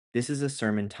This is a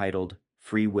sermon titled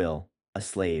Free Will, a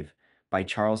Slave, by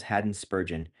Charles Haddon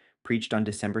Spurgeon, preached on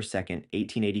December 2nd,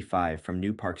 1885, from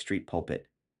New Park Street pulpit.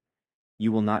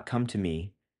 You will not come to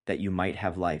me, that you might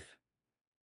have life.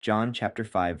 John chapter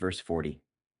 5, verse 40.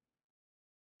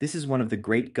 This is one of the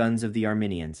great guns of the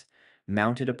Arminians,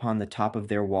 mounted upon the top of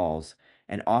their walls,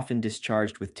 and often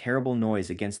discharged with terrible noise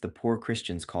against the poor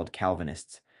Christians called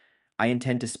Calvinists. I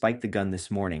intend to spike the gun this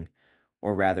morning,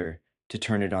 or rather, to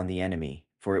turn it on the enemy,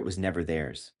 for it was never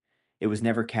theirs. It was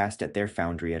never cast at their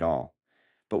foundry at all,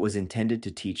 but was intended to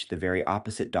teach the very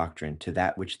opposite doctrine to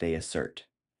that which they assert.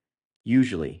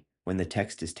 Usually, when the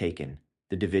text is taken,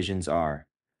 the divisions are,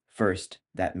 first,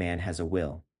 that man has a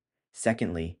will;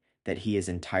 secondly, that he is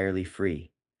entirely free;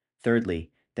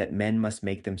 thirdly, that men must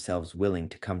make themselves willing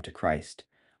to come to Christ,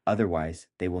 otherwise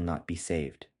they will not be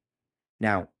saved.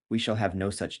 Now, we shall have no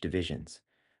such divisions,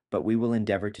 but we will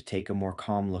endeavor to take a more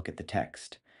calm look at the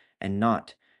text, and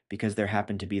not, because there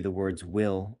happen to be the words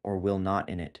will or will not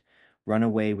in it, run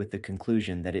away with the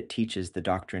conclusion that it teaches the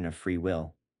doctrine of free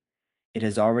will. It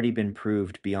has already been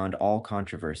proved beyond all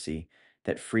controversy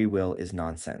that free will is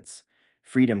nonsense.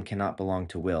 Freedom cannot belong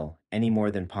to will, any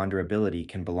more than ponderability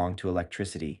can belong to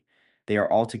electricity. They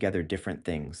are altogether different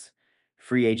things.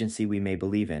 Free agency we may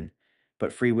believe in,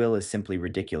 but free will is simply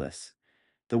ridiculous.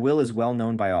 The will is well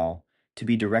known by all, to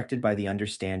be directed by the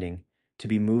understanding, to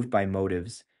be moved by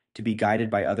motives, to be guided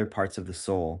by other parts of the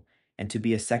soul, and to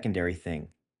be a secondary thing.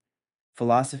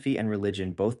 Philosophy and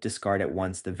religion both discard at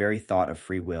once the very thought of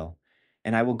free will,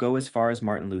 and I will go as far as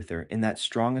Martin Luther in that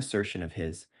strong assertion of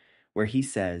his, where he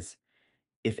says,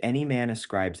 "If any man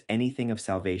ascribes anything of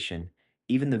salvation,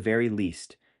 even the very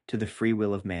least, to the free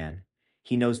will of man,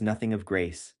 he knows nothing of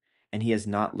grace, and he has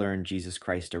not learned Jesus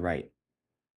Christ aright."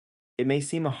 It may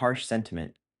seem a harsh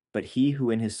sentiment, but he who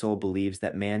in his soul believes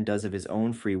that man does of his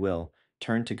own free will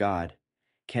turn to God,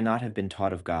 cannot have been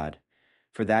taught of God,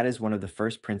 for that is one of the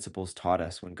first principles taught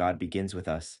us when God begins with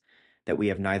us, that we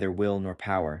have neither will nor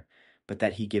power, but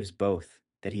that he gives both,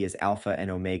 that he is Alpha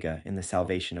and Omega in the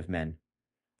salvation of men.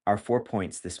 Our 4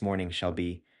 points this morning shall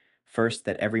be, first,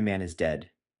 that every man is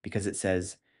dead, because it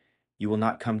says, "You will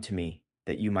not come to me,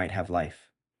 that you might have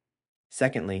life."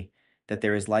 Secondly, that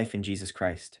there is life in Jesus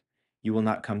Christ. "You will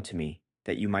not come to me,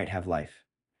 that you might have life."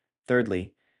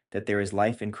 Thirdly, that there is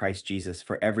life in Christ Jesus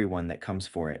for everyone that comes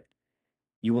for it.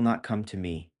 "You will not come to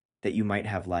me, that you might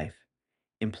have life,"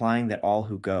 implying that all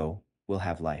who go will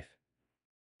have life.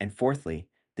 And fourthly,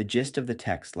 the gist of the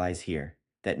text lies here,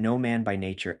 that no man by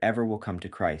nature ever will come to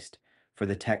Christ, for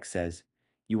the text says,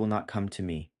 "You will not come to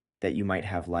me, that you might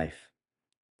have life."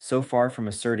 So far from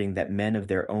asserting that men of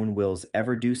their own wills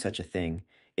ever do such a thing,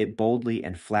 it boldly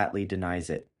and flatly denies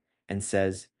it, and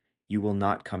says, "You will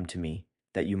not come to me,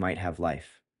 that you might have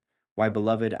life." Why,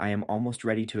 beloved, I am almost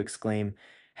ready to exclaim,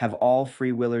 have all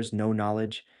free willers no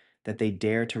knowledge, that they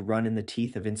dare to run in the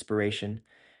teeth of inspiration?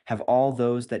 Have all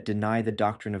those that deny the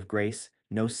doctrine of grace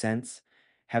no sense?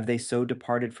 Have they so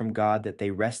departed from God that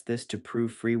they wrest this to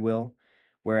prove free will,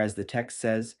 whereas the text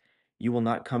says, "You will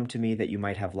not come to me that you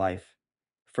might have life"?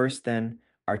 First, then,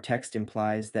 our text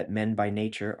implies that men by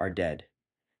nature are dead.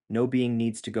 No being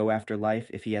needs to go after life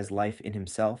if he has life in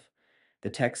himself. The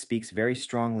text speaks very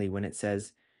strongly when it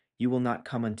says, "You will not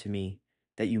come unto me,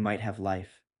 that you might have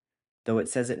life." Though it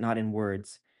says it not in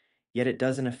words, yet it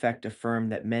does in effect affirm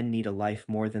that men need a life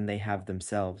more than they have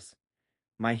themselves.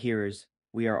 My hearers,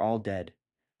 we are all dead,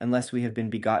 unless we have been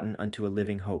begotten unto a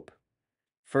living hope.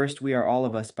 First, we are all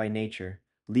of us by nature,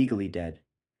 legally dead.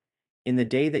 "In the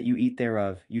day that you eat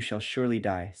thereof, you shall surely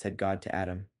die," said God to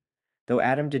Adam. Though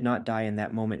Adam did not die in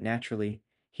that moment naturally,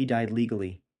 he died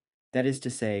legally. That is to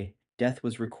say, death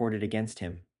was recorded against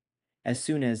him. As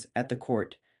soon as, at the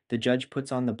court, the judge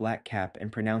puts on the black cap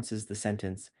and pronounces the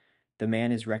sentence, the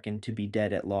man is reckoned to be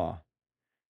dead at law.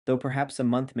 Though perhaps a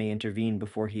month may intervene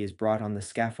before he is brought on the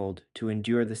scaffold to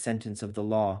endure the sentence of the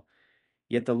law,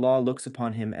 yet the law looks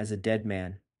upon him as a dead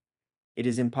man. It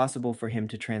is impossible for him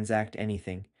to transact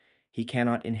anything. He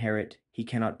cannot inherit, he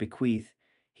cannot bequeath,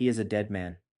 he is a dead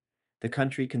man. The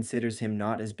country considers him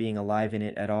not as being alive in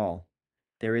it at all.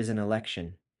 There is an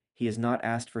election. He is not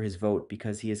asked for his vote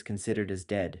because he is considered as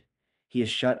dead. He is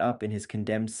shut up in his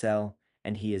condemned cell,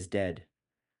 and he is dead.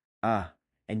 Ah,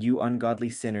 and you ungodly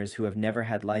sinners who have never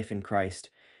had life in Christ,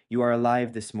 you are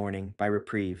alive this morning by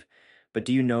reprieve, but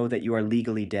do you know that you are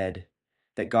legally dead?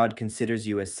 That God considers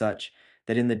you as such,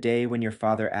 that in the day when your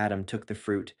father Adam took the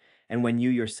fruit, and when you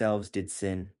yourselves did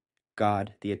sin,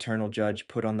 God, the eternal judge,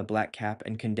 put on the black cap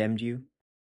and condemned you?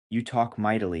 You talk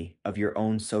mightily of your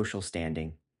own social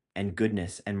standing, and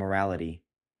goodness and morality.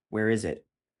 Where is it?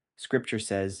 Scripture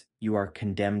says you are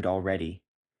condemned already.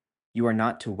 You are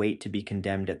not to wait to be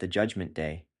condemned at the judgment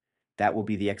day. That will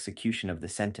be the execution of the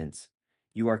sentence.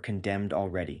 You are condemned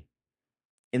already.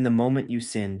 In the moment you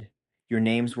sinned, your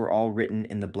names were all written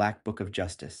in the black book of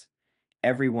justice.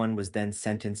 Everyone was then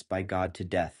sentenced by God to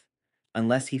death,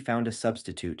 unless he found a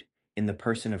substitute in the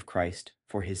person of Christ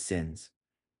for his sins.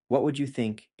 What would you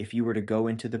think if you were to go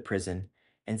into the prison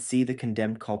and see the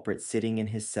condemned culprit sitting in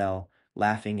his cell,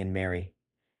 laughing and merry?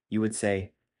 You would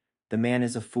say, "The man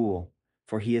is a fool,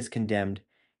 for he is condemned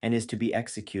and is to be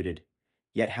executed,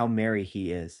 yet how merry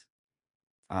he is."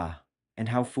 Ah, and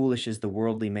how foolish is the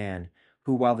worldly man,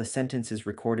 who, while the sentence is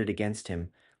recorded against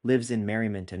him, lives in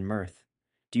merriment and mirth.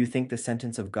 Do you think the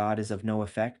sentence of God is of no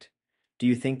effect? Do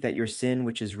you think that your sin,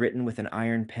 which is written with an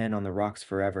iron pen on the rocks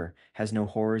forever, has no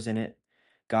horrors in it?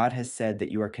 God has said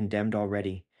that you are condemned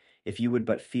already. If you would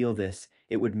but feel this,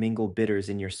 it would mingle bitters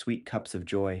in your sweet cups of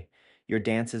joy. Your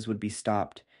dances would be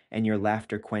stopped, and your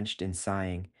laughter quenched in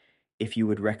sighing, if you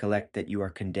would recollect that you are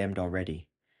condemned already.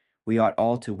 We ought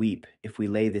all to weep if we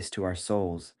lay this to our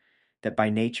souls, that by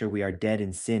nature we are dead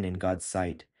in sin in God's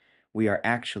sight. We are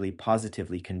actually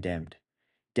positively condemned.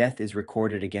 Death is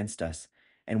recorded against us,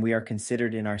 and we are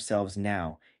considered in ourselves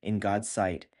now, in God's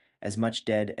sight, as much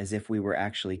dead as if we were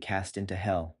actually cast into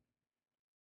hell.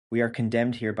 We are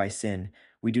condemned here by sin.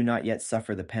 We do not yet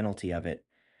suffer the penalty of it,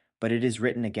 but it is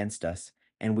written against us,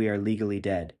 and we are legally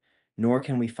dead. Nor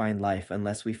can we find life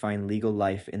unless we find legal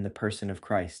life in the person of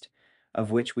Christ,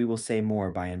 of which we will say more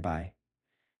by and by.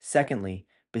 Secondly,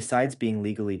 besides being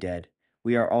legally dead,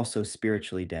 we are also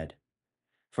spiritually dead.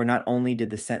 For not only did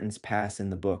the sentence pass in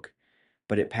the book,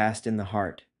 but it passed in the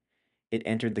heart. It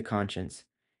entered the conscience.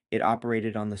 It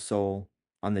operated on the soul,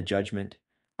 on the judgment,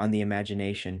 on the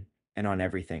imagination, and on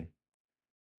everything.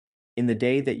 "In the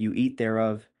day that you eat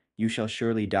thereof, you shall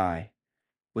surely die,"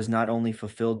 was not only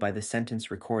fulfilled by the sentence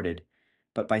recorded,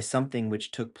 but by something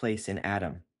which took place in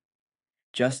Adam.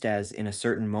 Just as in a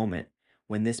certain moment,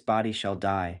 when this body shall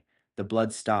die, the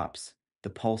blood stops, the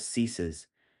pulse ceases,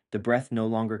 the breath no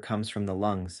longer comes from the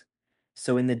lungs,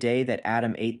 so in the day that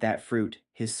Adam ate that fruit,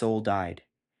 his soul died.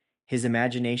 His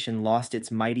imagination lost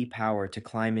its mighty power to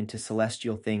climb into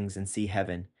celestial things and see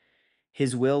heaven.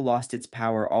 His will lost its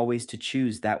power always to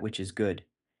choose that which is good.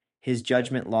 His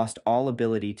judgment lost all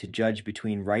ability to judge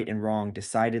between right and wrong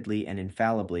decidedly and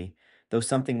infallibly, though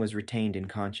something was retained in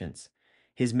conscience.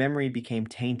 His memory became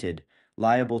tainted,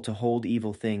 liable to hold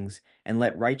evil things and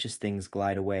let righteous things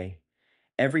glide away.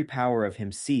 Every power of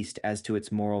him ceased as to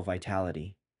its moral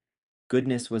vitality.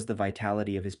 Goodness was the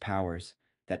vitality of his powers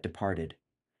that departed.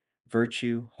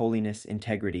 Virtue, holiness,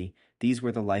 integrity, these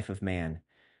were the life of man.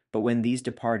 But when these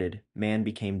departed, man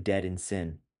became dead in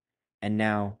sin. And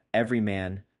now, every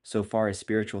man, so far as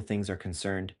spiritual things are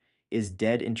concerned, is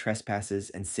dead in trespasses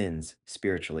and sins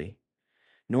spiritually.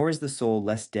 Nor is the soul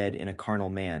less dead in a carnal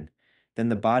man than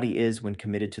the body is when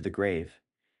committed to the grave.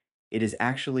 It is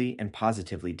actually and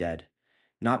positively dead,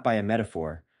 not by a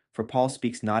metaphor, for Paul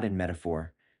speaks not in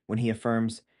metaphor when he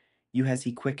affirms, "You has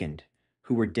he quickened,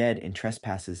 who were dead in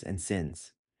trespasses and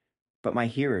sins." But my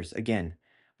hearers, again,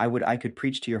 I would I could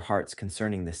preach to your hearts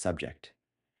concerning this subject.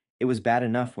 It was bad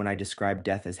enough when I described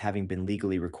death as having been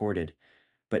legally recorded,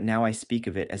 but now I speak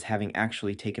of it as having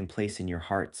actually taken place in your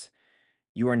hearts.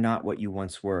 You are not what you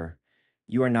once were.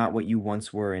 You are not what you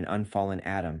once were in unfallen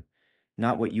Adam,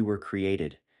 not what you were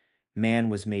created. Man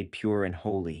was made pure and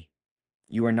holy.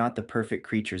 You are not the perfect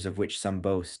creatures of which some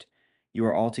boast. You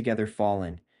are altogether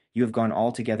fallen. You have gone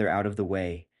altogether out of the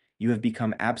way. You have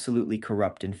become absolutely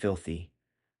corrupt and filthy.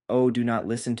 Oh, do not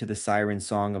listen to the siren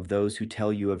song of those who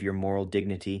tell you of your moral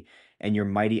dignity and your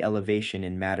mighty elevation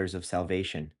in matters of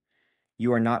salvation.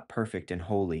 You are not perfect and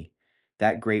holy.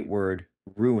 That great word,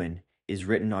 ruin, is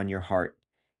written on your heart,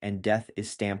 and death is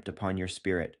stamped upon your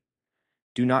spirit.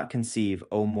 Do not conceive,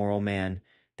 O moral man,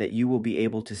 that you will be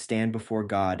able to stand before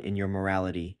God in your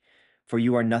morality, for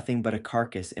you are nothing but a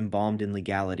carcass embalmed in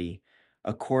legality,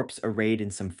 a corpse arrayed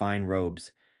in some fine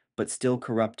robes, but still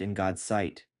corrupt in God's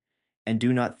sight. And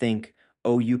do not think,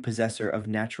 O you possessor of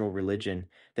natural religion,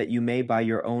 that you may by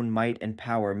your own might and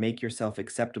power make yourself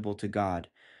acceptable to God.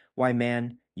 Why,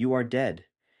 man, you are dead,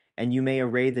 and you may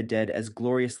array the dead as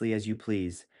gloriously as you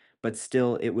please, but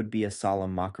still it would be a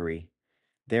solemn mockery.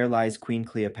 There lies Queen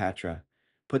Cleopatra.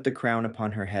 Put the crown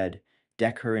upon her head,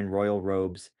 deck her in royal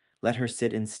robes, let her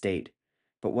sit in state.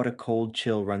 But what a cold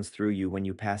chill runs through you when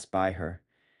you pass by her.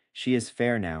 She is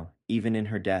fair now, even in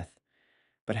her death.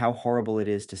 But how horrible it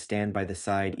is to stand by the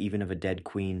side even of a dead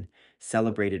queen,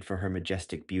 celebrated for her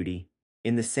majestic beauty.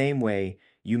 In the same way,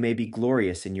 you may be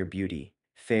glorious in your beauty,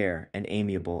 fair and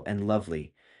amiable and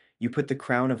lovely. You put the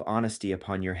crown of honesty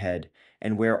upon your head,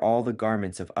 and wear all the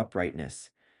garments of uprightness.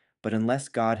 But unless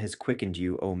God has quickened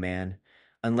you, O man,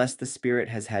 unless the Spirit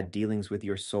has had dealings with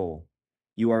your soul,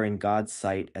 you are in God's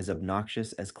sight as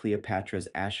obnoxious as Cleopatra's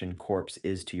ashen corpse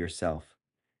is to yourself.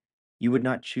 You would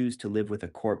not choose to live with a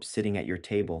corpse sitting at your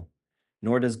table,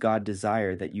 nor does God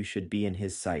desire that you should be in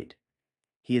his sight.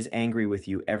 He is angry with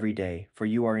you every day, for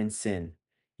you are in sin,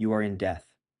 you are in death.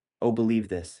 Oh, believe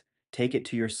this, take it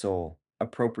to your soul,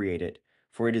 appropriate it,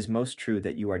 for it is most true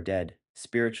that you are dead,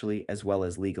 spiritually as well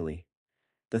as legally.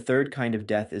 The third kind of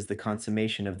death is the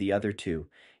consummation of the other two.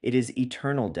 It is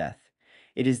eternal death.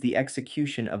 It is the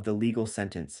execution of the legal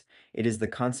sentence. It is the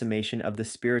consummation of the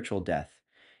spiritual death.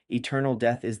 Eternal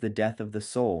death is the death of the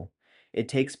soul. It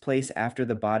takes place after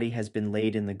the body has been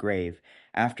laid in the grave,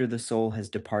 after the soul has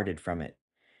departed from it.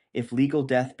 If legal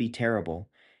death be terrible,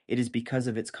 it is because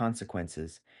of its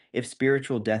consequences. If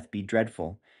spiritual death be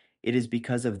dreadful, it is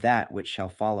because of that which shall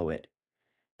follow it.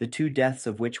 The two deaths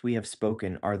of which we have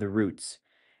spoken are the roots,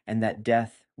 and that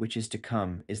death which is to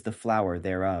come is the flower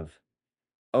thereof.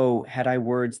 Oh, had I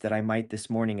words that I might this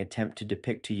morning attempt to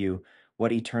depict to you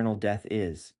what eternal death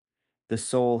is. The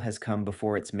soul has come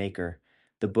before its Maker,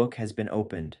 the book has been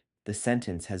opened, the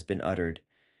sentence has been uttered.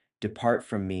 Depart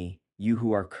from me, you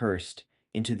who are cursed,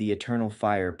 into the eternal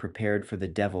fire prepared for the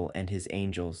devil and his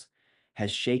angels,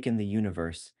 has shaken the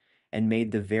universe, and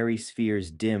made the very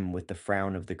spheres dim with the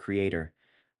frown of the Creator.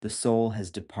 The soul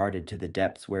has departed to the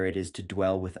depths where it is to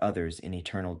dwell with others in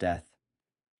eternal death.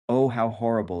 Oh, how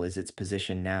horrible is its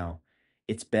position now!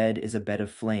 Its bed is a bed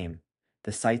of flame.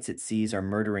 The sights it sees are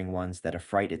murdering ones that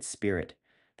affright its spirit.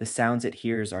 The sounds it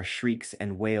hears are shrieks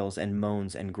and wails and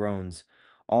moans and groans.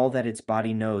 All that its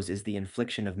body knows is the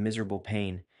infliction of miserable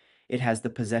pain. It has the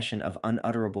possession of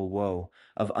unutterable woe,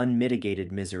 of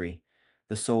unmitigated misery.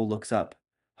 The soul looks up.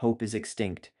 Hope is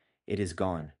extinct. It is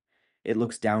gone. It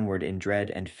looks downward in dread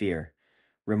and fear.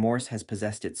 Remorse has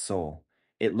possessed its soul.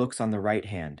 It looks on the right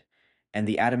hand, and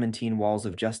the adamantine walls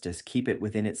of justice keep it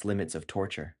within its limits of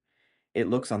torture. It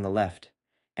looks on the left,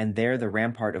 and there the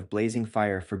rampart of blazing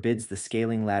fire forbids the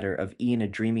scaling ladder of e'en a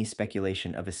dreamy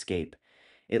speculation of escape.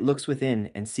 It looks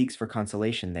within and seeks for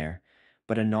consolation there,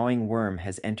 but a gnawing worm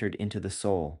has entered into the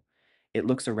soul. It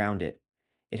looks around it.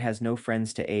 It has no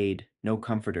friends to aid, no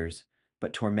comforters,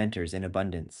 but tormentors in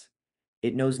abundance.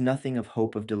 It knows nothing of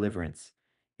hope of deliverance.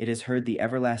 It has heard the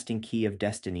everlasting key of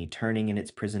destiny turning in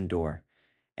its prison door,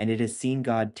 and it has seen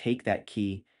God take that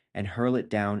key and hurl it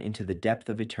down into the depth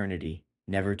of eternity,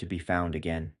 never to be found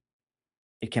again.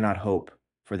 It cannot hope,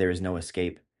 for there is no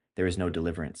escape, there is no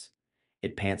deliverance.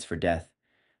 It pants for death,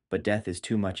 but death is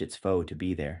too much its foe to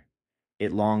be there.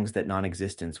 It longs that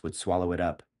non-existence would swallow it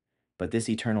up, but this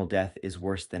eternal death is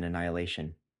worse than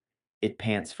annihilation. It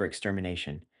pants for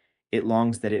extermination. It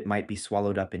longs that it might be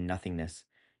swallowed up in nothingness,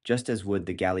 just as would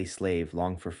the galley slave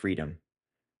long for freedom.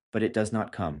 But it does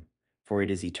not come, for it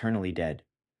is eternally dead.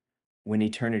 When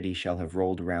eternity shall have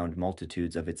rolled round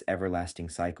multitudes of its everlasting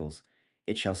cycles,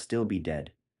 it shall still be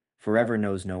dead. Forever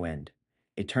knows no end.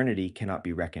 Eternity cannot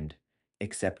be reckoned,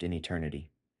 except in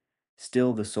eternity.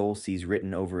 Still the soul sees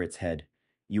written over its head,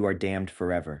 "You are damned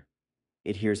forever."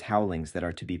 It hears howlings that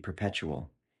are to be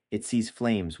perpetual. It sees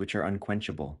flames which are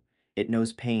unquenchable. It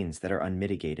knows pains that are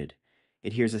unmitigated.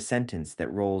 It hears a sentence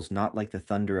that rolls not like the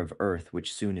thunder of earth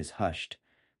which soon is hushed,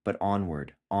 but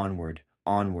onward, onward,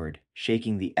 onward,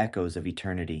 shaking the echoes of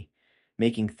eternity,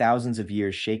 making thousands of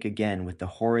years shake again with the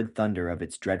horrid thunder of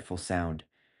its dreadful sound.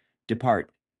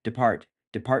 Depart, depart,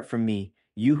 depart from me,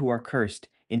 you who are cursed,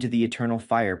 into the eternal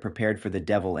fire prepared for the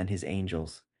devil and his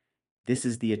angels. This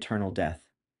is the eternal death.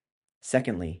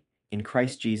 Secondly, in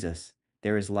Christ Jesus,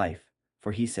 there is life,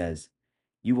 for he says,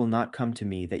 "You will not come to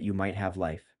me that you might have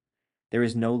life." There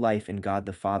is no life in God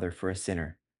the Father for a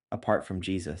sinner, apart from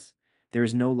Jesus. There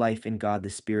is no life in God the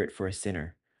Spirit for a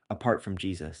sinner, apart from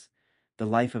Jesus. The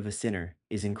life of a sinner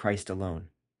is in Christ alone.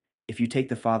 If you take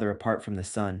the Father apart from the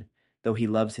Son, though he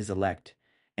loves his elect,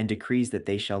 and decrees that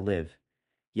they shall live,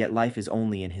 yet life is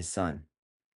only in his Son.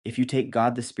 If you take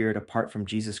God the Spirit apart from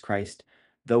Jesus Christ,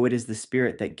 though it is the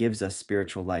Spirit that gives us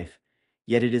spiritual life,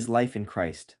 yet it is life in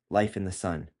Christ, life in the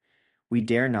Son. We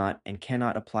dare not and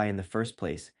cannot apply in the first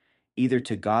place, either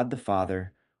to God the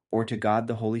Father or to God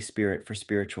the Holy Spirit for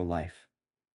spiritual life.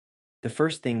 The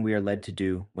first thing we are led to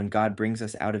do when God brings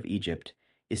us out of Egypt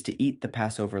is to eat the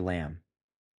Passover lamb.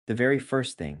 The very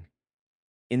first thing.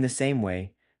 In the same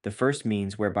way, the first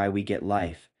means whereby we get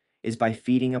life is by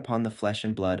feeding upon the flesh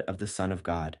and blood of the Son of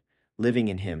God, living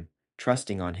in him,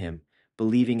 trusting on him,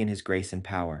 believing in his grace and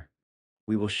power.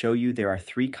 We will show you there are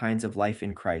three kinds of life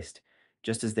in Christ,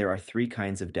 just as there are three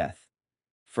kinds of death.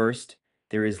 First,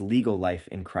 there is legal life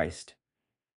in Christ.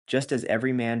 Just as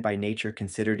every man by nature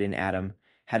considered in Adam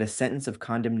had a sentence of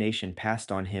condemnation passed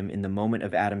on him in the moment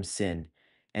of Adam's sin,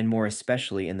 and more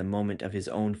especially in the moment of his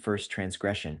own first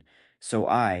transgression, so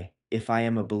I, if I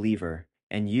am a believer,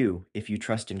 and you, if you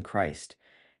trust in Christ,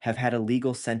 have had a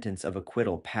legal sentence of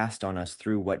acquittal passed on us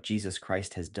through what Jesus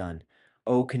Christ has done.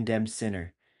 O condemned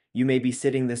sinner, you may be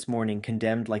sitting this morning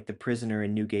condemned like the prisoner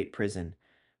in Newgate prison,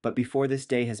 but before this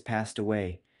day has passed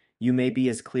away, you may be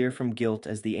as clear from guilt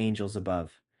as the angels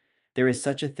above. There is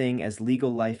such a thing as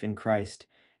legal life in Christ,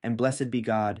 and blessed be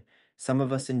God, some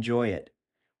of us enjoy it.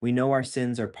 We know our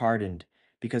sins are pardoned,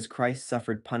 because Christ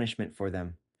suffered punishment for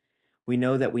them. We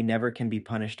know that we never can be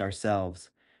punished ourselves,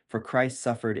 for Christ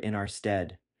suffered in our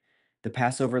stead. The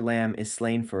Passover lamb is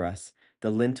slain for us,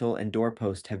 the lintel and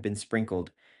doorpost have been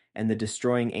sprinkled, and the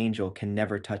destroying angel can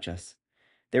never touch us.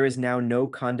 There is now no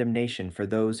condemnation for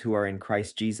those who are in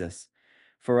Christ Jesus.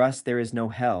 For us there is no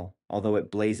hell, although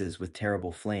it blazes with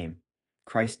terrible flame.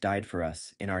 Christ died for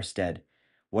us, in our stead.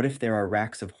 What if there are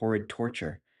racks of horrid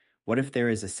torture? What if there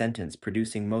is a sentence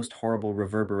producing most horrible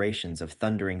reverberations of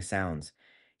thundering sounds?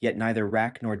 Yet neither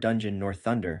rack nor dungeon nor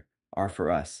thunder are for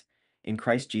us. In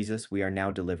Christ Jesus we are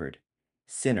now delivered.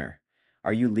 Sinner,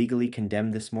 are you legally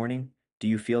condemned this morning? Do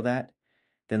you feel that?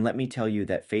 Then let me tell you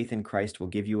that faith in Christ will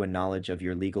give you a knowledge of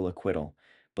your legal acquittal.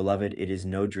 Beloved, it is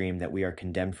no dream that we are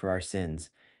condemned for our sins.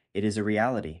 It is a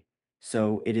reality.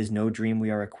 So, it is no dream we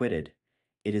are acquitted.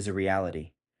 It is a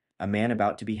reality. A man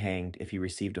about to be hanged, if he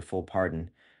received a full pardon,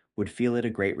 would feel it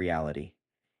a great reality.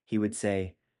 He would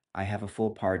say, I have a full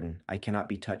pardon. I cannot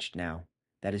be touched now.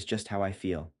 That is just how I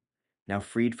feel. Now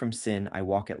freed from sin, I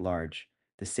walk at large.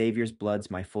 The Saviour's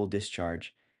blood's my full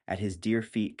discharge. At his dear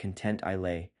feet content I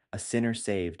lay, a sinner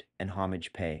saved, and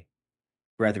homage pay.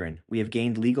 Brethren, we have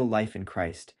gained legal life in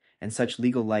Christ, and such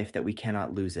legal life that we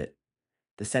cannot lose it.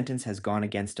 The sentence has gone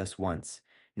against us once,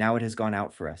 now it has gone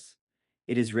out for us.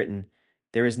 It is written,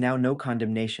 there is now no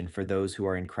condemnation for those who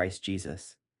are in Christ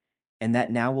Jesus. And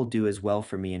that now will do as well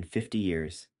for me in 50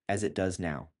 years, as it does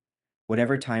now.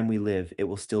 Whatever time we live, it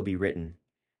will still be written,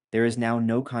 there is now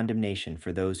no condemnation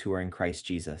for those who are in Christ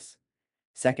Jesus.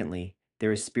 Secondly,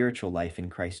 there is spiritual life in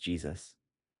Christ Jesus.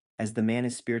 As the man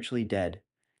is spiritually dead,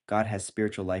 God has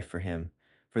spiritual life for him,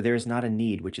 for there is not a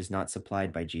need which is not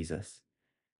supplied by Jesus.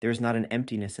 There is not an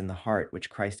emptiness in the heart which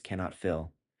Christ cannot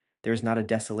fill. There is not a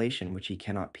desolation which he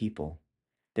cannot people.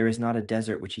 There is not a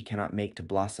desert which he cannot make to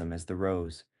blossom as the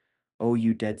rose. O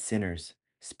you dead sinners,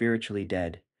 spiritually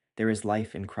dead, there is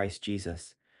life in Christ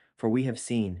Jesus. For we have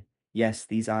seen, yes,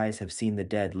 these eyes have seen the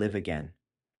dead live again.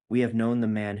 We have known the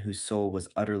man whose soul was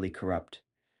utterly corrupt.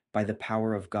 By the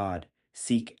power of God,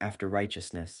 seek after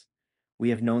righteousness. We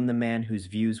have known the man whose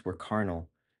views were carnal,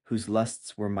 whose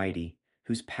lusts were mighty,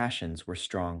 whose passions were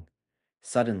strong.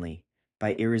 Suddenly,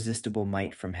 by irresistible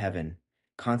might from heaven,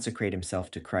 consecrate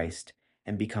himself to Christ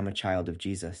and become a child of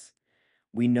Jesus.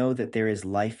 We know that there is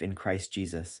life in Christ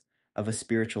Jesus, of a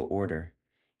spiritual order.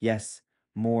 Yes,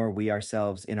 more we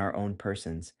ourselves in our own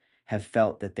persons have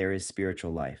felt that there is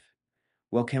spiritual life.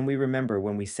 Well, can we remember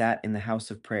when we sat in the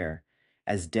house of prayer,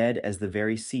 as dead as the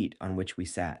very seat on which we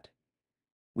sat?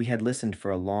 We had listened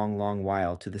for a long, long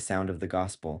while to the sound of the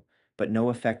gospel, but no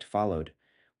effect followed,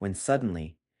 when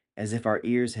suddenly, as if our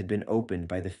ears had been opened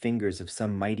by the fingers of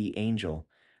some mighty angel,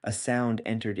 a sound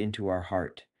entered into our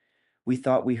heart. We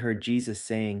thought we heard Jesus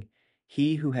saying,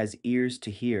 he who has ears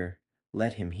to hear,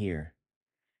 let him hear.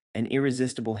 An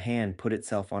irresistible hand put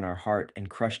itself on our heart and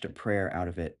crushed a prayer out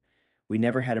of it. We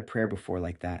never had a prayer before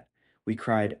like that. We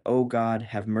cried, O God,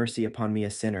 have mercy upon me,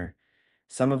 a sinner.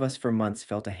 Some of us for months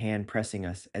felt a hand pressing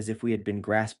us as if we had been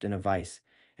grasped in a vice,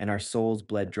 and our souls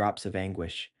bled drops of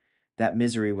anguish. That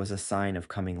misery was a sign of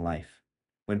coming life.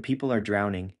 When people are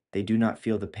drowning, they do not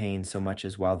feel the pain so much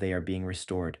as while they are being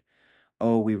restored.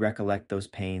 Oh, we recollect those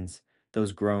pains,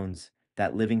 those groans,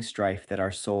 that living strife that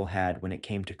our soul had when it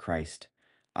came to Christ.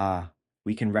 Ah,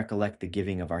 we can recollect the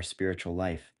giving of our spiritual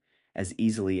life, as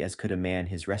easily as could a man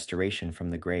his restoration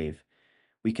from the grave.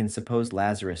 We can suppose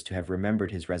Lazarus to have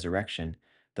remembered his resurrection,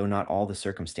 though not all the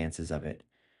circumstances of it.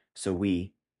 So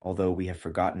we, although we have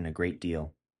forgotten a great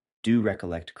deal, do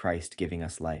recollect Christ giving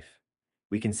us life.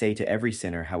 We can say to every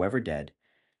sinner, however dead,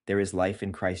 there is life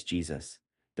in Christ Jesus,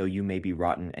 though you may be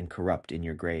rotten and corrupt in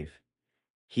your grave.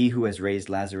 He who has raised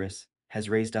Lazarus has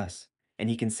raised us, and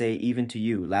he can say even to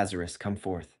you, Lazarus, come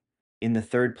forth. In the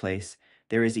third place,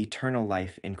 there is eternal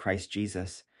life in Christ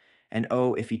Jesus. And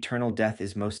oh, if eternal death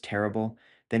is most terrible,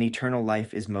 then eternal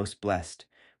life is most blessed.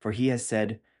 For he has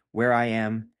said, where I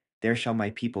am, there shall my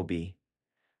people be.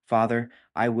 Father,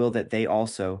 I will that they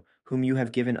also, whom you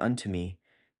have given unto me,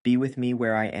 be with me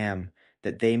where I am,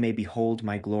 that they may behold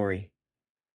my glory.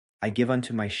 I give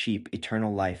unto my sheep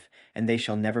eternal life, and they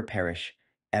shall never perish,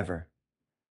 ever.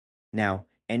 Now,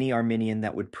 any Arminian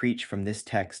that would preach from this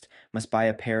text must buy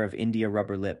a pair of India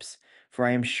rubber lips, for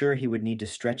I am sure he would need to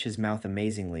stretch his mouth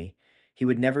amazingly. He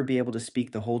would never be able to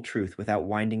speak the whole truth without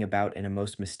winding about in a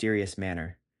most mysterious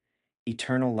manner.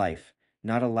 Eternal life,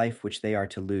 not a life which they are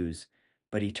to lose,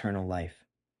 but eternal life.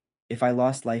 If I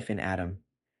lost life in Adam,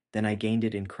 then I gained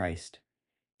it in Christ.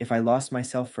 If I lost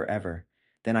myself forever,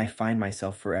 then I find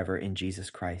myself forever in Jesus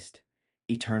Christ.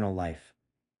 Eternal life.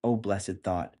 O blessed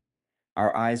thought!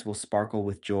 Our eyes will sparkle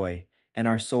with joy, and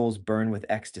our souls burn with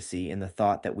ecstasy in the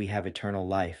thought that we have eternal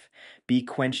life. Be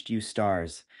quenched, you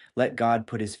stars. Let God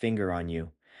put his finger on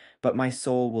you. But my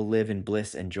soul will live in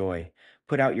bliss and joy.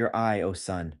 Put out your eye, O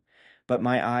sun. But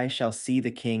my eye shall see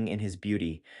the King in his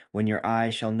beauty, when your eye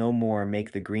shall no more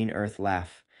make the green earth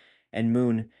laugh. And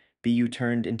moon, be you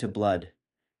turned into blood.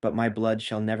 But my blood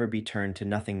shall never be turned to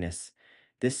nothingness.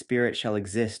 This spirit shall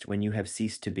exist when you have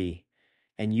ceased to be.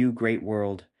 And you, great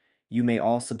world, you may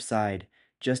all subside,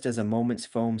 just as a moment's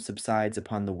foam subsides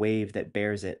upon the wave that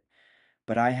bears it.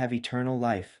 But I have eternal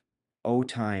life. O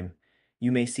time,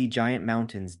 you may see giant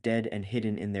mountains dead and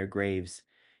hidden in their graves.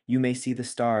 You may see the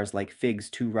stars like figs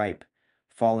too ripe,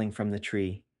 falling from the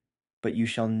tree. But you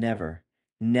shall never,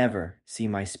 never see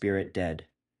my spirit dead.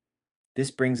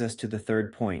 This brings us to the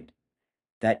third point,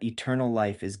 that eternal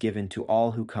life is given to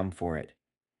all who come for it.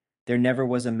 There never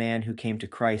was a man who came to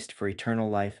Christ for eternal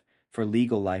life, for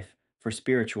legal life, for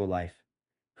spiritual life,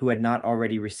 who had not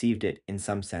already received it in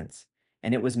some sense,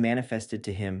 and it was manifested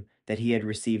to him that he had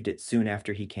received it soon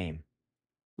after he came.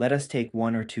 Let us take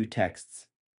one or two texts.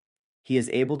 He is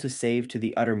able to save to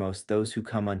the uttermost those who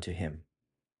come unto him.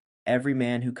 Every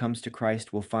man who comes to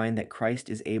Christ will find that Christ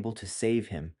is able to save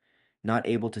him, not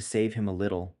able to save him a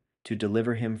little, to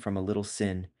deliver him from a little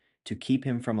sin, to keep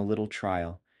him from a little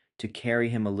trial, to carry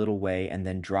him a little way and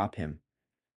then drop him,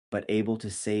 but able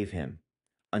to save him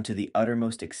unto the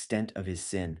uttermost extent of his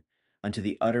sin, unto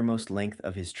the uttermost length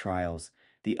of his trials,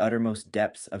 the uttermost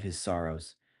depths of his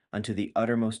sorrows, unto the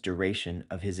uttermost duration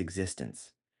of his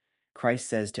existence. Christ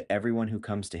says to everyone who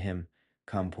comes to him,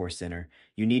 "Come, poor sinner,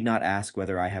 you need not ask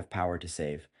whether I have power to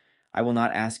save. I will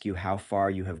not ask you how far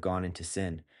you have gone into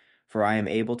sin, for I am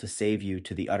able to save you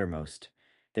to the uttermost.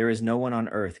 There is no one on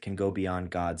earth can go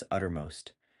beyond God's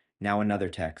uttermost." Now another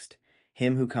text.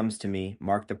 "Him who comes to me,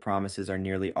 mark the promises are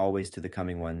nearly always to the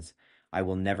coming ones, I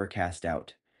will never cast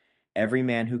out. Every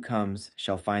man who comes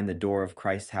shall find the door of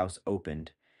Christ's house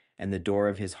opened, and the door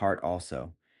of his heart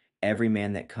also. Every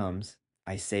man that comes,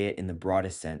 I say it in the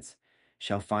broadest sense,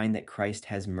 shall find that Christ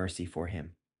has mercy for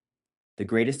him." The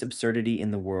greatest absurdity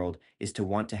in the world is to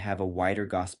want to have a wider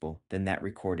gospel than that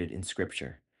recorded in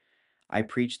Scripture. I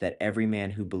preach that every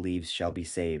man who believes shall be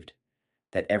saved,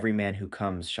 that every man who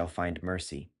comes shall find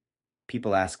mercy.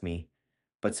 People ask me,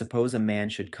 "But suppose a man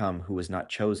should come who was not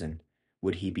chosen,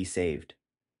 would he be saved?"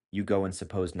 You go and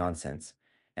suppose nonsense,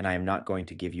 and I am not going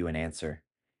to give you an answer.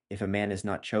 If a man is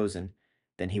not chosen,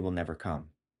 then he will never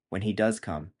come. When he does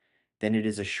come, then it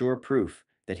is a sure proof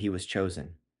that he was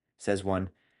chosen. Says one,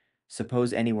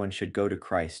 "Suppose anyone should go to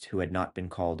Christ who had not been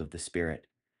called of the Spirit."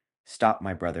 Stop,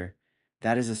 my brother.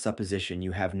 That is a supposition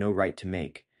you have no right to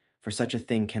make, for such a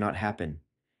thing cannot happen.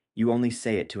 You only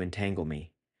say it to entangle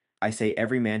me. I say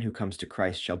every man who comes to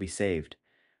Christ shall be saved.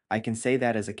 I can say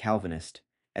that as a Calvinist,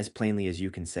 as plainly as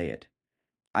you can say it.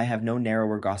 I have no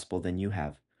narrower gospel than you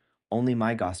have. Only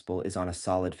my gospel is on a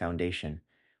solid foundation,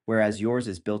 whereas yours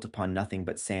is built upon nothing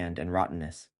but sand and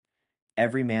rottenness.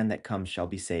 Every man that comes shall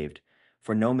be saved,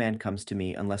 for no man comes to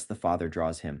me unless the Father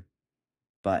draws him.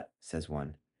 But, says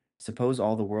one, suppose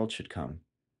all the world should come.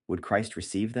 Would Christ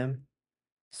receive them?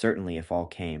 Certainly if all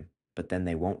came, but then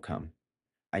they won't come.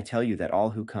 I tell you that all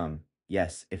who come,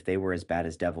 yes, if they were as bad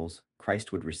as devils,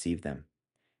 Christ would receive them.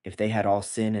 If they had all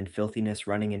sin and filthiness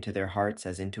running into their hearts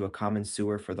as into a common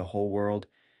sewer for the whole world,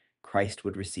 Christ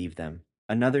would receive them.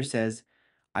 Another says,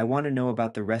 "I want to know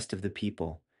about the rest of the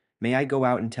people. May I go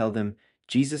out and tell them,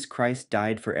 'Jesus Christ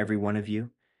died for every one of you'?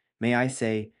 May I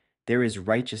say, 'There is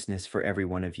righteousness for every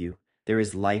one of you. There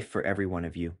is life for every one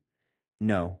of you'?"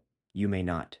 No, you may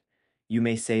not. You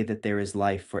may say that there is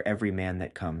life for every man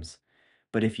that comes.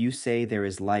 But if you say there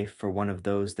is life for one of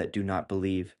those that do not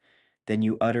believe, then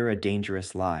you utter a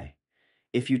dangerous lie.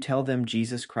 If you tell them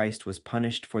Jesus Christ was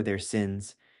punished for their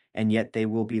sins, and yet they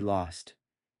will be lost,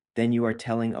 then you are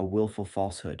telling a willful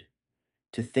falsehood.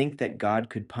 To think that God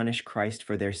could punish Christ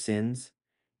for their sins,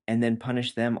 and then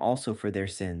punish them also for their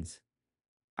sins.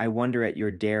 I wonder at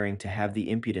your daring to have the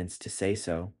impudence to say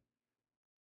so.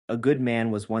 A good man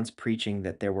was once preaching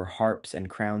that there were harps and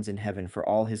crowns in heaven for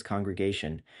all his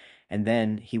congregation, and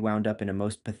then he wound up in a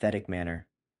most pathetic manner.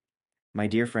 My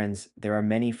dear friends, there are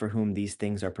many for whom these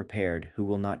things are prepared who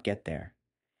will not get there.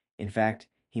 In fact,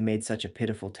 he made such a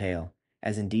pitiful tale,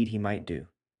 as indeed he might do.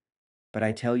 But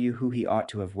I tell you who he ought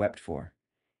to have wept for.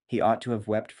 He ought to have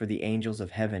wept for the angels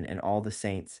of heaven and all the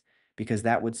saints, because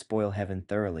that would spoil heaven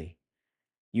thoroughly.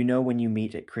 You know, when you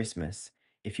meet at Christmas,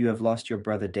 if you have lost your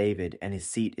brother David and his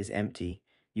seat is empty,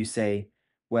 you say,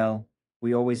 "Well,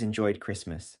 we always enjoyed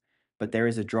Christmas, but there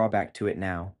is a drawback to it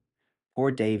now. Poor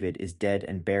David is dead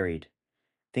and buried."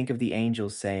 Think of the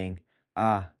angels saying,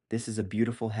 "Ah, this is a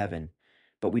beautiful heaven,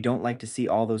 but we don't like to see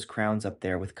all those crowns up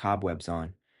there with cobwebs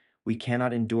on. We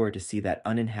cannot endure to see that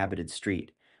uninhabited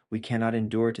street. We cannot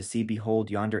endure to see behold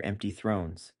yonder empty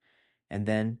thrones." And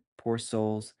then, poor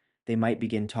souls, they might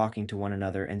begin talking to one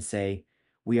another and say,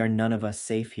 "We are none of us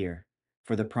safe here,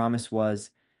 for the promise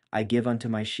was, 'I give unto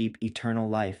my sheep eternal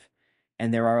life,'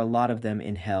 and there are a lot of them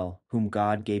in hell whom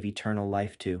God gave eternal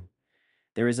life to.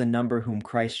 There is a number whom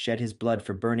Christ shed his blood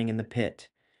for burning in the pit.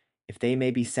 If they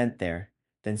may be sent there,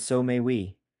 then so may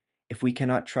we. If we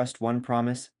cannot trust one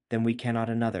promise, then we cannot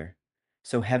another.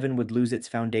 So heaven would lose its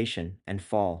foundation and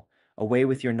fall. Away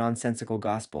with your nonsensical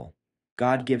gospel.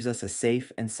 God gives us a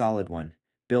safe and solid one,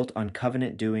 built on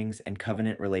covenant doings and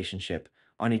covenant relationship,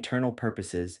 on eternal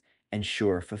purposes and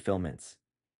sure fulfillments.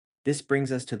 This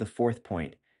brings us to the fourth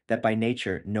point, that by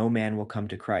nature no man will come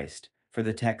to Christ, for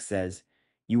the text says,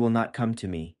 "You will not come to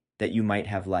me, that you might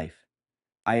have life."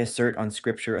 I assert on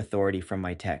Scripture authority from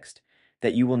my text,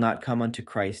 that you will not come unto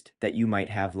Christ, that you might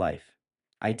have life.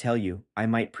 I tell you, I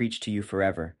might preach to you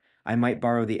forever. I might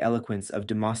borrow the eloquence of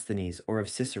Demosthenes or of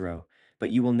Cicero,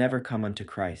 but you will never come unto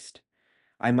Christ.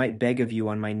 I might beg of you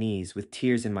on my knees, with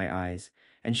tears in my eyes,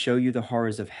 and show you the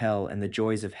horrors of hell and the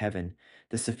joys of heaven,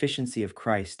 the sufficiency of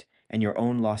Christ, and your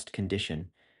own lost condition,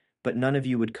 but none of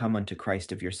you would come unto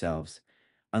Christ of yourselves,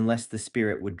 unless the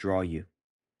Spirit would draw you.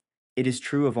 It is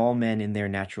true of all men in their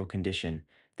natural condition,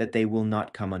 that they will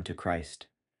not come unto Christ.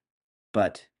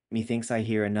 But, methinks I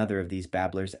hear another of these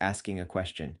babblers asking a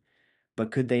question,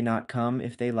 but could they not come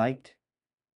if they liked?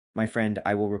 My friend,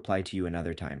 I will reply to you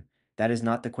another time. That is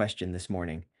not the question this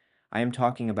morning. I am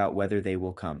talking about whether they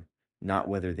will come, not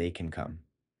whether they can come.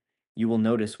 You will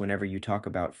notice whenever you talk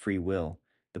about free will,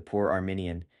 the poor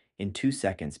Arminian, in 2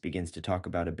 seconds begins to talk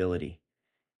about ability,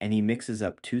 and he mixes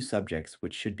up two subjects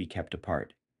which should be kept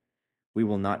apart. We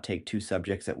will not take two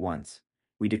subjects at once.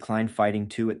 We decline fighting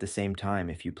two at the same time,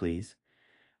 if you please.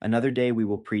 Another day we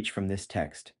will preach from this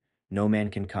text, "No man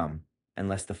can come,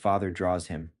 unless the Father draws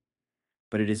him."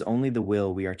 But it is only the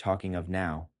will we are talking of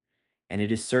now, and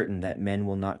it is certain that men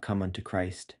will not come unto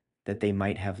Christ, that they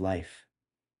might have life.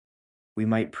 We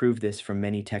might prove this from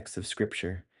many texts of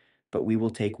Scripture, but we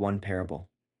will take one parable.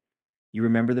 You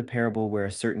remember the parable where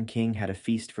a certain king had a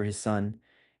feast for his son,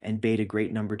 and bade a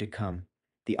great number to come.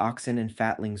 The oxen and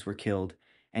fatlings were killed,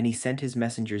 and he sent his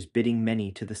messengers bidding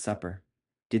many to the supper.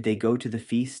 Did they go to the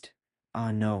feast?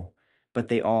 Ah, no, but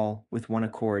they all, with one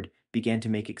accord, began to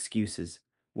make excuses.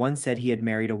 One said he had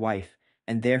married a wife,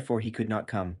 and therefore he could not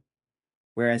come,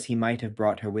 whereas he might have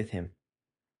brought her with him.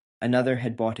 Another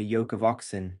had bought a yoke of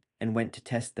oxen, and went to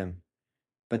test them.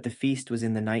 But the feast was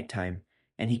in the night time,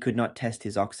 and he could not test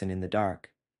his oxen in the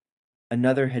dark.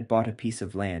 Another had bought a piece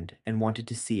of land, and wanted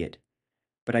to see it,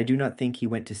 but I do not think he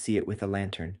went to see it with a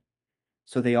lantern.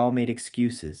 So they all made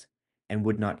excuses, and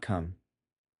would not come.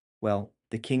 Well,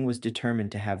 the king was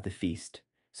determined to have the feast,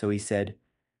 so he said,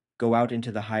 "Go out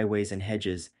into the highways and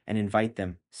hedges, and invite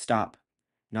them. Stop,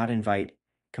 not invite,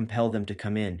 compel them to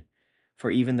come in, for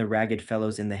even the ragged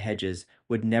fellows in the hedges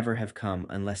would never have come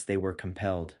unless they were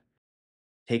compelled."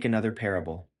 Take another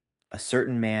parable. A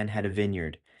certain man had a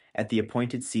vineyard. At the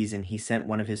appointed season he sent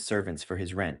one of his servants for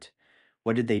his rent.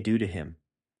 What did they do to him?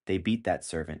 They beat that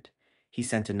servant. He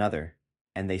sent another,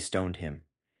 and they stoned him.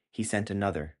 He sent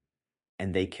another,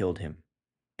 and they killed him.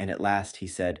 And at last he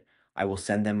said, "I will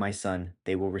send them my son,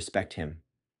 they will respect him."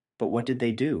 But what did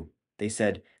they do? They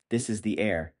said, "This is the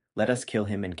heir, let us kill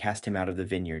him and cast him out of the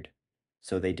vineyard."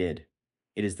 So they did.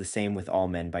 It is the same with all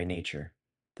men by nature.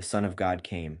 The Son of God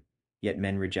came, yet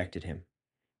men rejected him.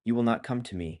 You will not come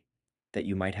to me, that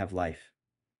you might have life.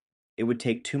 It would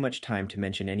take too much time to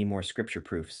mention any more scripture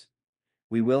proofs.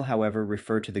 We will, however,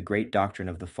 refer to the great doctrine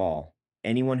of the fall.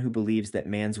 Anyone who believes that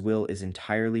man's will is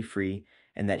entirely free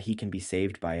and that he can be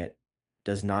saved by it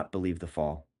does not believe the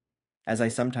fall. As I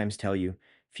sometimes tell you,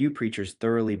 few preachers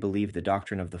thoroughly believe the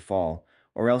doctrine of the fall,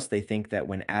 or else they think that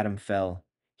when Adam fell,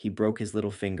 he broke his little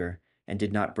finger and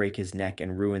did not break his neck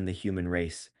and ruin the human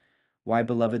race. Why,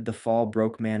 beloved, the fall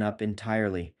broke man up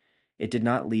entirely. It did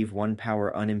not leave one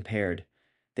power unimpaired.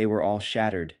 They were all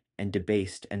shattered and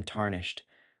debased and tarnished.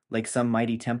 Like some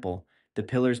mighty temple, the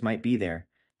pillars might be there,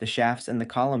 The shafts and the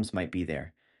columns might be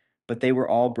there, but they were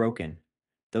all broken,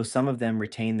 though some of them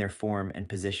retain their form and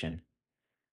position.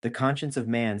 The conscience of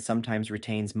man sometimes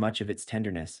retains much of its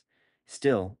tenderness,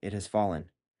 still it has fallen.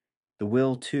 The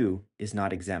will, too, is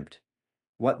not exempt.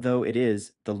 What though it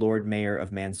is the Lord Mayor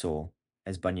of man's soul,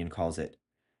 as Bunyan calls it?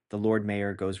 The Lord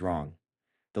Mayor goes wrong.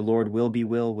 The Lord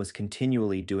Will was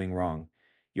continually doing wrong.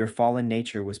 Your fallen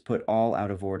nature was put all out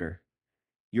of order.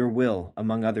 Your will,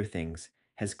 among other things,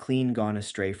 has clean gone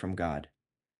astray from God.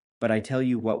 But I tell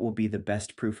you what will be the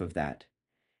best proof of that.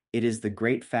 It is the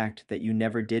great fact that you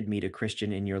never did meet a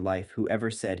Christian in your life who ever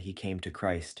said he came to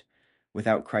Christ,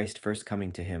 without Christ first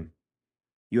coming to him.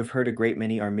 You have heard a great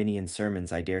many Arminian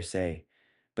sermons, I dare say,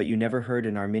 but you never heard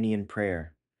an Arminian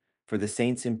prayer, for the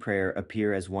saints in prayer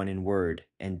appear as one in word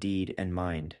and deed and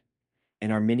mind.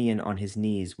 An Arminian on his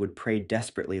knees would pray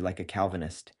desperately like a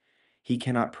Calvinist. He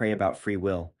cannot pray about free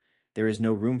will. There is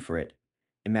no room for it.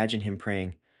 Imagine him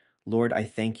praying, Lord, I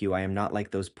thank you I am not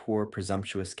like those poor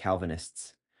presumptuous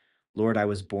Calvinists. Lord, I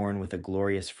was born with a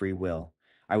glorious free will.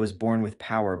 I was born with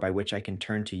power by which I can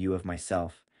turn to you of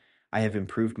myself. I have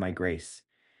improved my grace.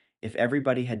 If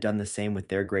everybody had done the same with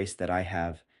their grace that I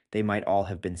have, they might all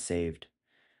have been saved.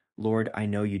 Lord, I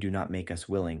know you do not make us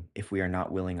willing, if we are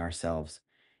not willing ourselves.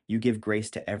 You give grace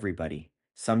to everybody.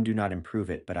 Some do not improve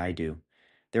it, but I do.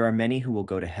 There are many who will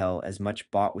go to hell as much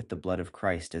bought with the blood of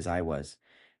Christ as I was.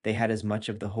 They had as much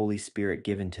of the Holy Spirit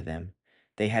given to them.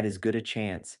 They had as good a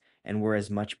chance, and were as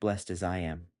much blessed as I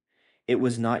am. It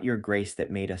was not your grace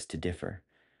that made us to differ.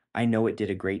 I know it did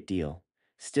a great deal.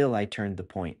 Still I turned the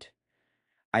point.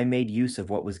 I made use of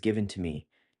what was given to me,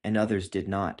 and others did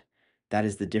not. That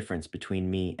is the difference between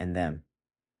me and them.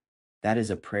 That is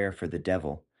a prayer for the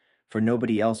devil, for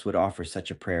nobody else would offer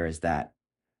such a prayer as that.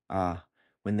 Ah,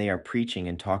 when they are preaching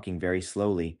and talking very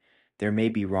slowly, there may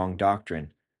be wrong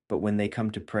doctrine, but when they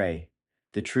come to pray,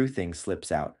 the true thing slips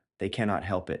out. They cannot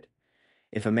help it.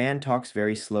 If a man talks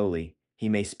very slowly, he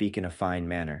may speak in a fine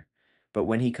manner, but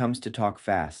when he comes to talk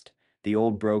fast, the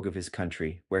old brogue of his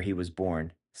country, where he was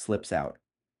born, slips out.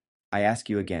 I ask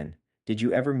you again, did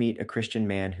you ever meet a Christian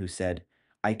man who said,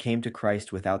 I came to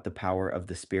Christ without the power of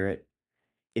the Spirit?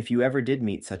 If you ever did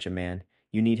meet such a man,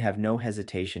 you need have no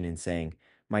hesitation in saying,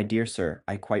 My dear sir,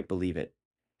 I quite believe it,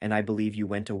 and I believe you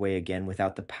went away again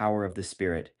without the power of the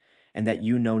Spirit, and that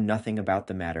you know nothing about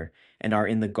the matter, and are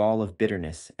in the gall of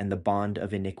bitterness and the bond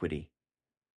of iniquity.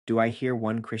 Do I hear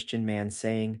one Christian man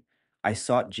saying, I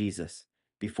sought Jesus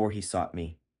before he sought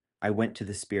me. I went to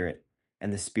the Spirit,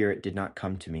 and the Spirit did not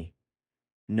come to me.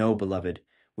 No, beloved,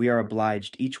 we are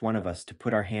obliged, each one of us, to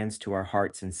put our hands to our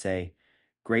hearts and say,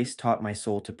 Grace taught my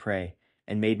soul to pray,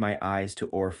 and made my eyes to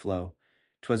o'erflow.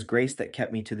 'Twas grace that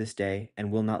kept me to this day,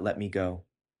 and will not let me go.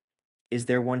 Is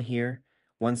there one here,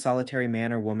 one solitary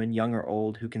man or woman, young or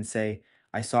old, who can say,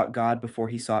 I sought God before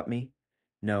he sought me?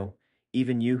 No,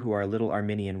 even you who are a little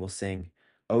Arminian will sing,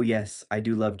 Oh yes, I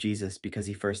do love Jesus because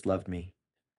he first loved me.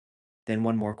 Then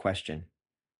one more question.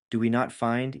 Do we not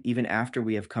find, even after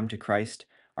we have come to Christ,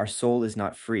 our soul is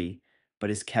not free,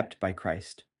 but is kept by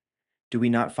Christ? Do we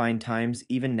not find times,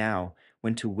 even now,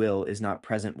 when to will is not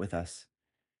present with us?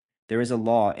 There is a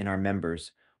law in our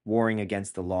members, warring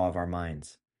against the law of our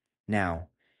minds. Now,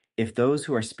 if those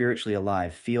who are spiritually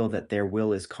alive feel that their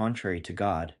will is contrary to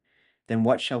God, then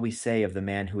what shall we say of the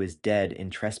man who is dead in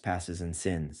trespasses and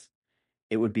sins?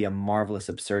 It would be a marvelous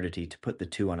absurdity to put the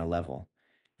two on a level,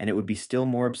 and it would be still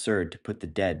more absurd to put the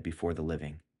dead before the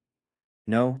living.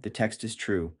 No, the text is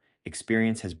true.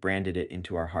 Experience has branded it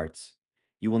into our hearts.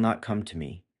 You will not come to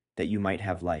me, that you might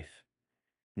have life.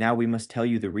 Now we must tell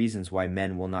you the reasons why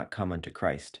men will not come unto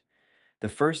Christ. The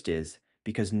first is,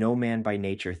 because no man by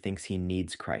nature thinks he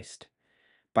needs Christ.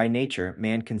 By nature,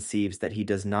 man conceives that he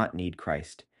does not need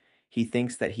Christ. He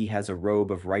thinks that he has a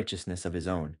robe of righteousness of his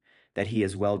own, that he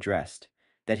is well dressed,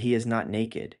 that he is not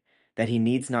naked, that he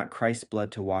needs not Christ's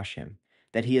blood to wash him,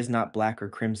 that he is not black or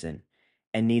crimson,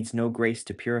 and needs no grace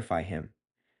to purify him.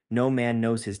 No man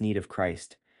knows his need of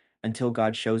Christ until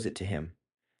God shows it to him.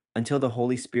 Until the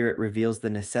Holy Spirit reveals the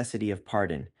necessity of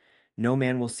pardon, no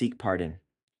man will seek pardon.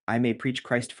 I may preach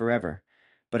Christ forever,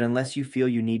 but unless you feel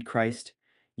you need Christ,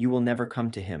 you will never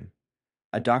come to him.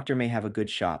 A doctor may have a good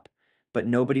shop, but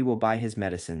nobody will buy his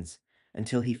medicines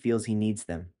until he feels he needs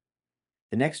them.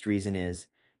 The next reason is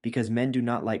because men do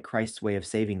not like Christ's way of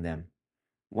saving them.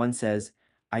 One says,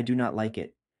 I do not like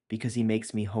it, because he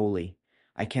makes me holy.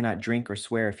 I cannot drink or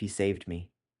swear if he saved me.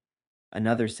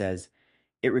 Another says,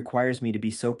 it requires me to be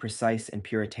so precise and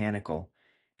puritanical,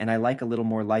 and I like a little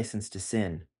more license to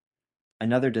sin.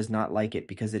 Another does not like it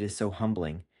because it is so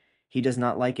humbling. He does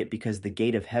not like it because the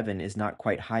gate of heaven is not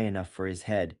quite high enough for his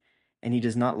head, and he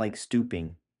does not like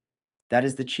stooping. That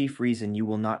is the chief reason you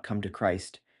will not come to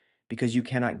Christ, because you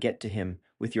cannot get to him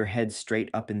with your head straight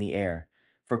up in the air,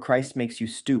 for Christ makes you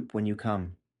stoop when you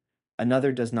come.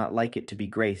 Another does not like it to be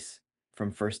grace,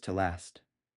 from first to last.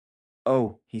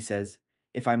 Oh, he says,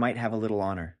 if I might have a little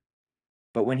honor.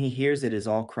 But when he hears it is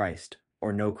all Christ,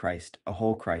 or no Christ, a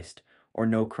whole Christ, or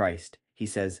no Christ, he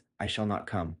says, I shall not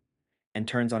come, and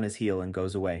turns on his heel and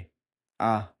goes away.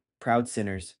 Ah, proud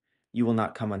sinners, you will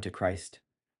not come unto Christ.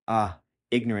 Ah,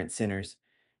 ignorant sinners,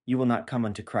 you will not come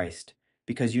unto Christ,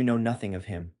 because you know nothing of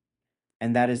him.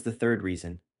 And that is the third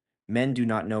reason. Men do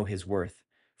not know his worth,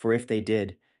 for if they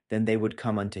did, then they would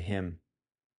come unto him.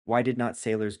 Why did not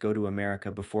sailors go to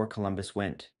America before Columbus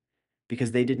went?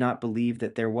 Because they did not believe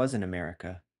that there was an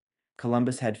America.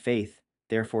 Columbus had faith,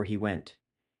 therefore he went.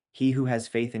 He who has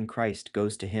faith in Christ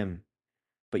goes to him.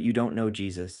 But you don't know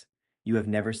Jesus. You have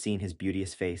never seen his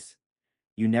beauteous face.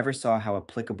 You never saw how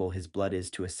applicable his blood is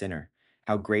to a sinner,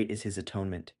 how great is his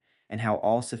atonement, and how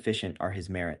all-sufficient are his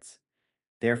merits.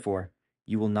 Therefore,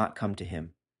 you will not come to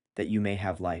him, that you may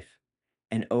have life.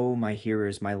 And oh, my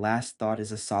hearers, my last thought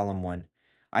is a solemn one.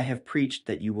 I have preached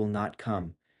that you will not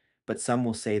come, but some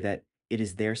will say that it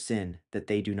is their sin that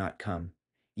they do not come.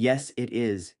 Yes, it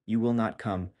is, you will not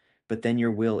come, but then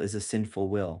your will is a sinful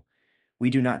will. We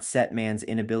do not set man's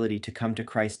inability to come to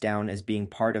Christ down as being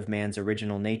part of man's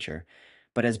original nature,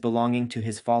 but as belonging to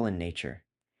his fallen nature.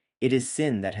 It is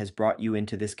sin that has brought you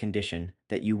into this condition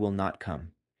that you will not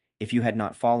come. If you had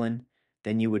not fallen,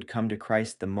 then you would come to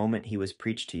Christ the moment he was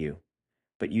preached to you.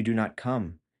 But you do not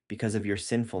come because of your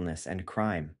sinfulness and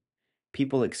crime.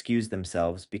 People excuse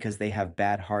themselves because they have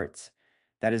bad hearts.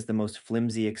 That is the most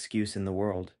flimsy excuse in the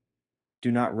world. Do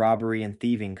not robbery and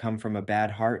thieving come from a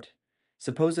bad heart?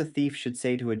 Suppose a thief should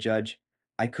say to a judge,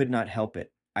 I could not help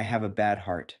it, I have a bad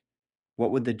heart.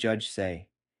 What would the judge say?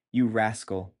 You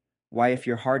rascal! Why, if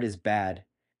your heart is bad,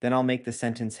 then I'll make the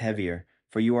sentence heavier,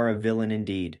 for you are a villain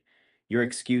indeed. Your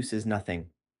excuse is nothing.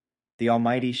 The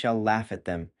Almighty shall laugh at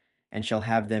them, and shall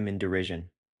have them in derision.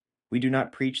 We do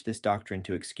not preach this doctrine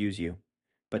to excuse you,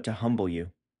 but to humble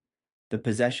you. The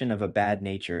possession of a bad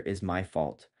nature is my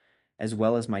fault, as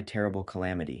well as my terrible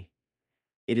calamity.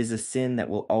 It is a sin that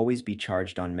will always be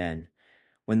charged on men.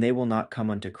 When they will not come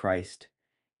unto Christ,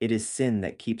 it is sin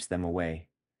that keeps them away.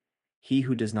 He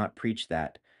who does not preach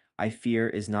that, I fear,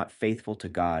 is not faithful to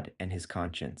God and his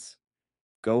conscience.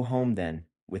 Go home, then,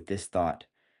 with this thought.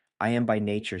 I am by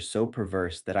nature so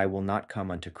perverse that I will not come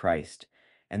unto Christ,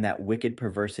 and that wicked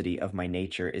perversity of my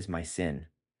nature is my sin.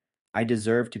 I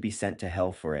deserve to be sent to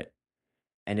hell for it.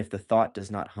 And if the thought does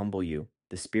not humble you,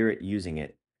 the Spirit using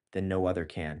it, then no other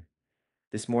can.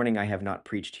 This morning I have not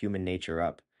preached human nature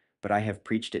up, but I have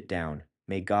preached it down.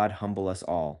 May God humble us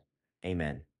all.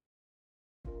 Amen.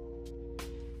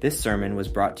 This sermon was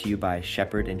brought to you by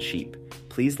Shepherd and Sheep.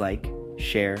 Please like,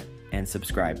 share, and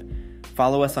subscribe.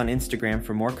 Follow us on Instagram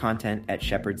for more content at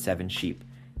Shepherd7Sheep.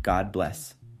 God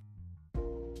bless.